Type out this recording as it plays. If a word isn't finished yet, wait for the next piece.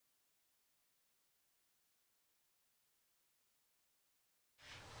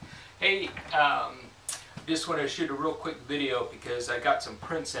Hey, just wanted to shoot a real quick video because I got some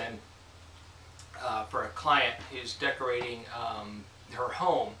prints in for a client who's decorating her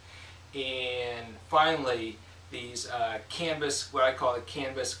home, and finally these canvas, what I call the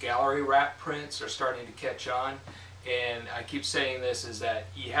canvas gallery wrap prints, are starting to catch on. And I keep saying this, is that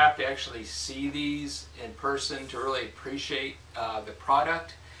you have to actually see these in person to really appreciate the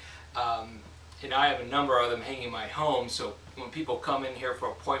product. And I have a number of them hanging in my home, so when people come in here for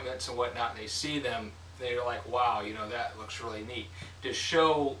appointments and whatnot and they see them, they're like, wow, you know, that looks really neat. To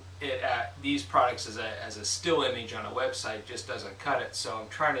show it at these products as a still image on a website just doesn't cut it. So I'm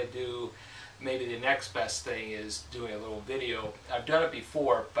trying to do, maybe the next best thing is doing a little video. I've done it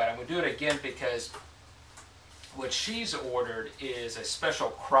before, but I'm going to do it again because what she's ordered is a special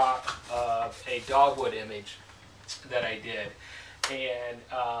crop of a dogwood image that I did. And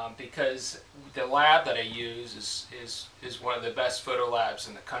because the lab that I use is one of the best photo labs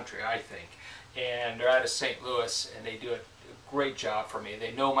in the country, I think. And they're out of St. Louis, and they do a great job for me.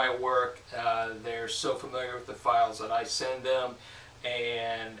 They know my work. They're so familiar with the files that I send them.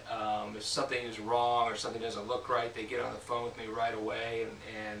 And if something is wrong or something doesn't look right, they get on the phone with me right away,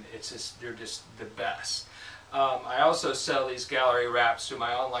 and it's just, they're just the best. I also sell these gallery wraps through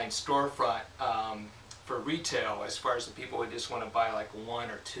my online storefront for retail, as far as the people who just want to buy like one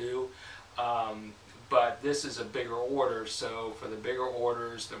or two. But this is a bigger order, so for the bigger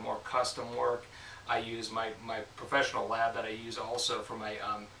orders, the more custom work, I use my professional lab that I use also for my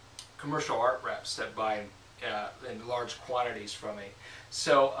commercial art reps that buy in large quantities from me.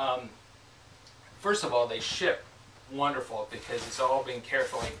 So first of all, they ship wonderful because it's all been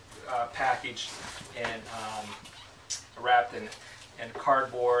carefully packaged and wrapped in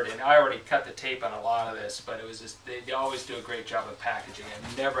cardboard, and I already cut the tape on a lot of this, but it was just, they always do a great job of packaging.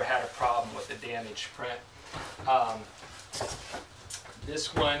 I've never had a problem with the damaged print.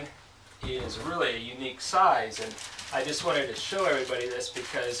 This one is really a unique size, and I just wanted to show everybody this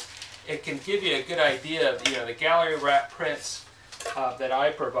because it can give you a good idea of, you know, the gallery wrap prints that I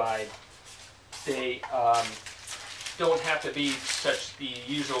provide. They don't have to be such the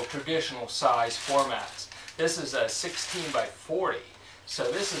usual traditional size formats. This is a 16 by 40, so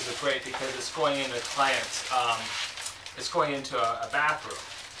this is great because it's going into clients. It's going into a bathroom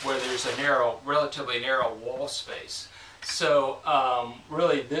where there's a narrow, relatively narrow wall space. So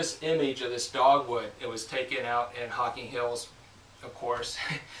really, this image of this dogwood, it was taken out in Hocking Hills, of course.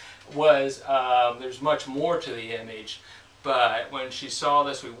 Was there's much more to the image. But when she saw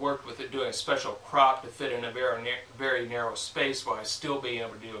this, we worked with it, doing a special crop to fit in a very narrow space while still being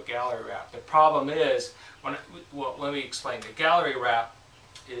able to do a gallery wrap. The problem is, well, let me explain. The gallery wrap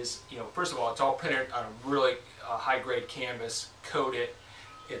is, you know, first of all, it's all printed on a really high-grade canvas, coated.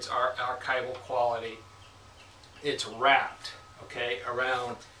 It's archival quality. It's wrapped, okay,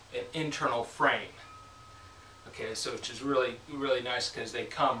 around an internal frame. Okay, so which is really, really nice because they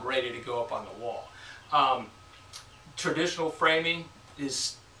come ready to go up on the wall. Traditional framing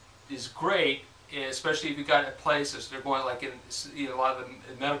is great, especially if you got it places they're going, like in, you know, a lot of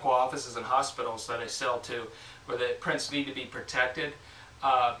the medical offices and hospitals that I sell to, where the prints need to be protected.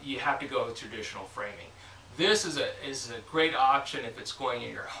 You have to go with traditional framing. This is a great option if it's going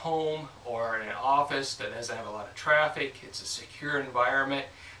in your home or in an office that doesn't have a lot of traffic. It's a secure environment.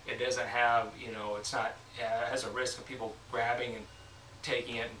 It doesn't have, you know, it's not, it has a risk of people grabbing and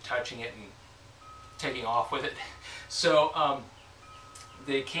taking it and touching it and taking off with it. So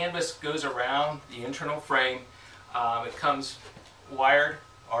the canvas goes around the internal frame. It comes wired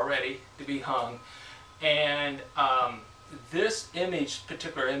already to be hung, and this image,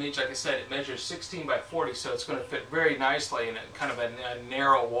 particular image, like I said, it measures 16 by 40, so it's going to fit very nicely in a kind of a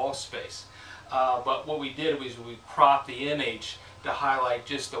narrow wall space. But what we did was we cropped the image to highlight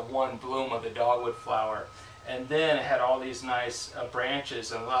just the one bloom of the dogwood flower. And then it had all these nice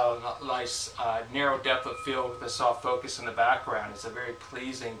branches and a lot of nice narrow depth of field with a soft focus in the background. It's a very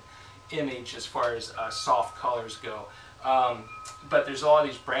pleasing image as far as soft colors go. But there's all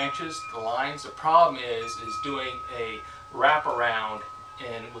these branches, the lines. The problem is doing a wraparound,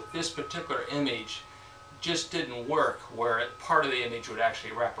 and with this particular image, just didn't work where part of the image would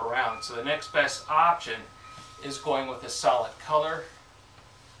actually wrap around. So the next best option is going with a solid color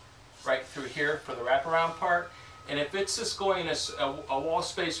right through here for the wraparound part. And if it's just going a wall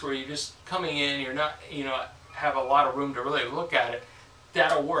space where you're just coming in, you're not, you know, have a lot of room to really look at it,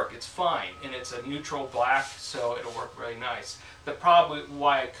 that'll work. It's fine, and it's a neutral black, so it'll work really nice. The problem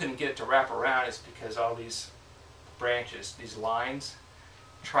why I couldn't get it to wrap around is because all these branches, these lines,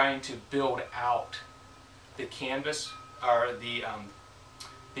 trying to build out the canvas or the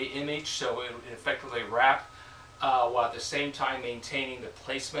image so it would effectively wrap while at the same time maintaining the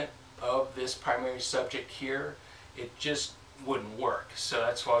placement of this primary subject here, it just wouldn't work. So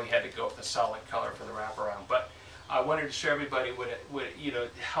that's why we had to go with the solid color for the wraparound. But I wanted to show everybody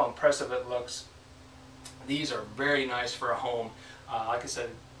how impressive it looks. These are very nice for a home. Like I said,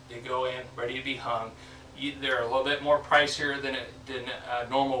 they go in ready to be hung. They're a little bit more pricier than a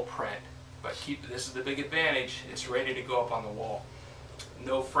normal print, but this is the big advantage. It's ready to go up on the wall.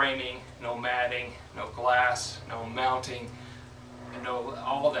 No framing, no matting, no glass, no mounting, no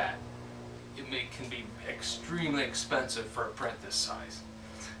all that. It can be extremely expensive for a print this size.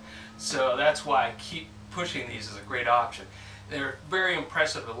 So that's why I keep pushing these as a great option. They're very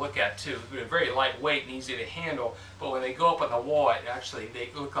impressive to look at too. They're very lightweight and easy to handle, but when they go up on the wall, they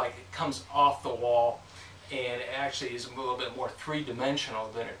look like it comes off the wall, and it actually is a little bit more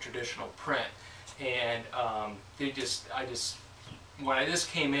three-dimensional than a traditional print. And when this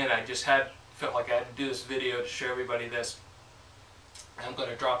came in, I just felt like I had to do this video to show everybody this. I'm going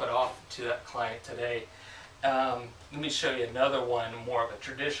to drop it off to that client today. Let me show you another one, more of a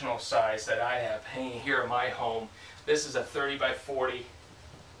traditional size that I have hanging here in my home. This is a 30 by 40,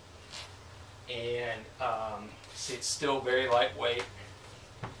 and see, it's still very lightweight,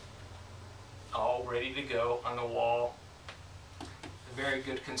 all ready to go on the wall. Very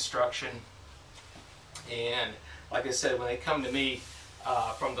good construction, and like I said, when they come to me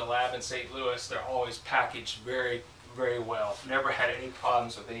from the lab in St. Louis, they're always packaged very, very well. Never had any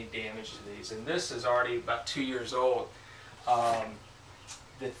problems with any damage to these. And this is already about 2 years old.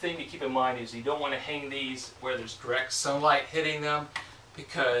 The thing to keep in mind is you don't want to hang these where there's direct sunlight hitting them,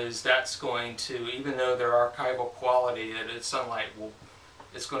 because that's going to, even though they're archival quality, that it's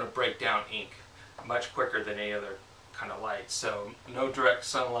going to break down ink much quicker than any other kind of light. So no direct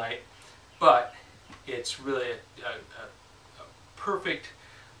sunlight, but it's really a perfect,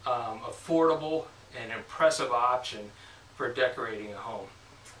 affordable, and impressive option for decorating a home.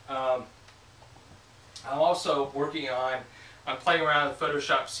 I'm also I'm playing around with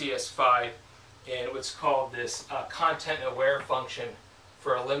Photoshop CS5 and what's called this content aware function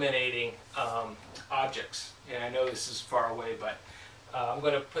for eliminating objects. And I know this is far away, but I'm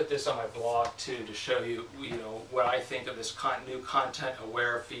going to put this on my blog too to show you, what I think of this new content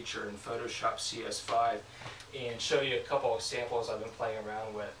aware feature in Photoshop CS5, and show you a couple of samples I've been playing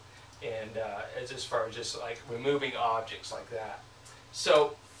around with, and as far as just like removing objects like that.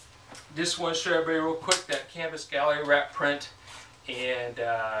 So just want to show everybody real quick that canvas gallery wrap print, and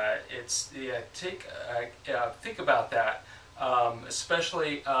think about that,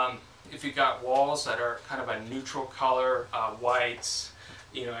 especially if you got walls that are kind of a neutral color, whites,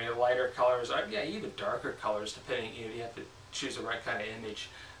 your lighter colors, even darker colors, depending. You have to choose the right kind of image.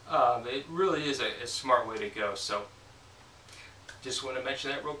 It really is a smart way to go. So just want to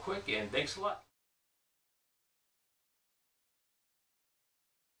mention that real quick, and thanks a lot.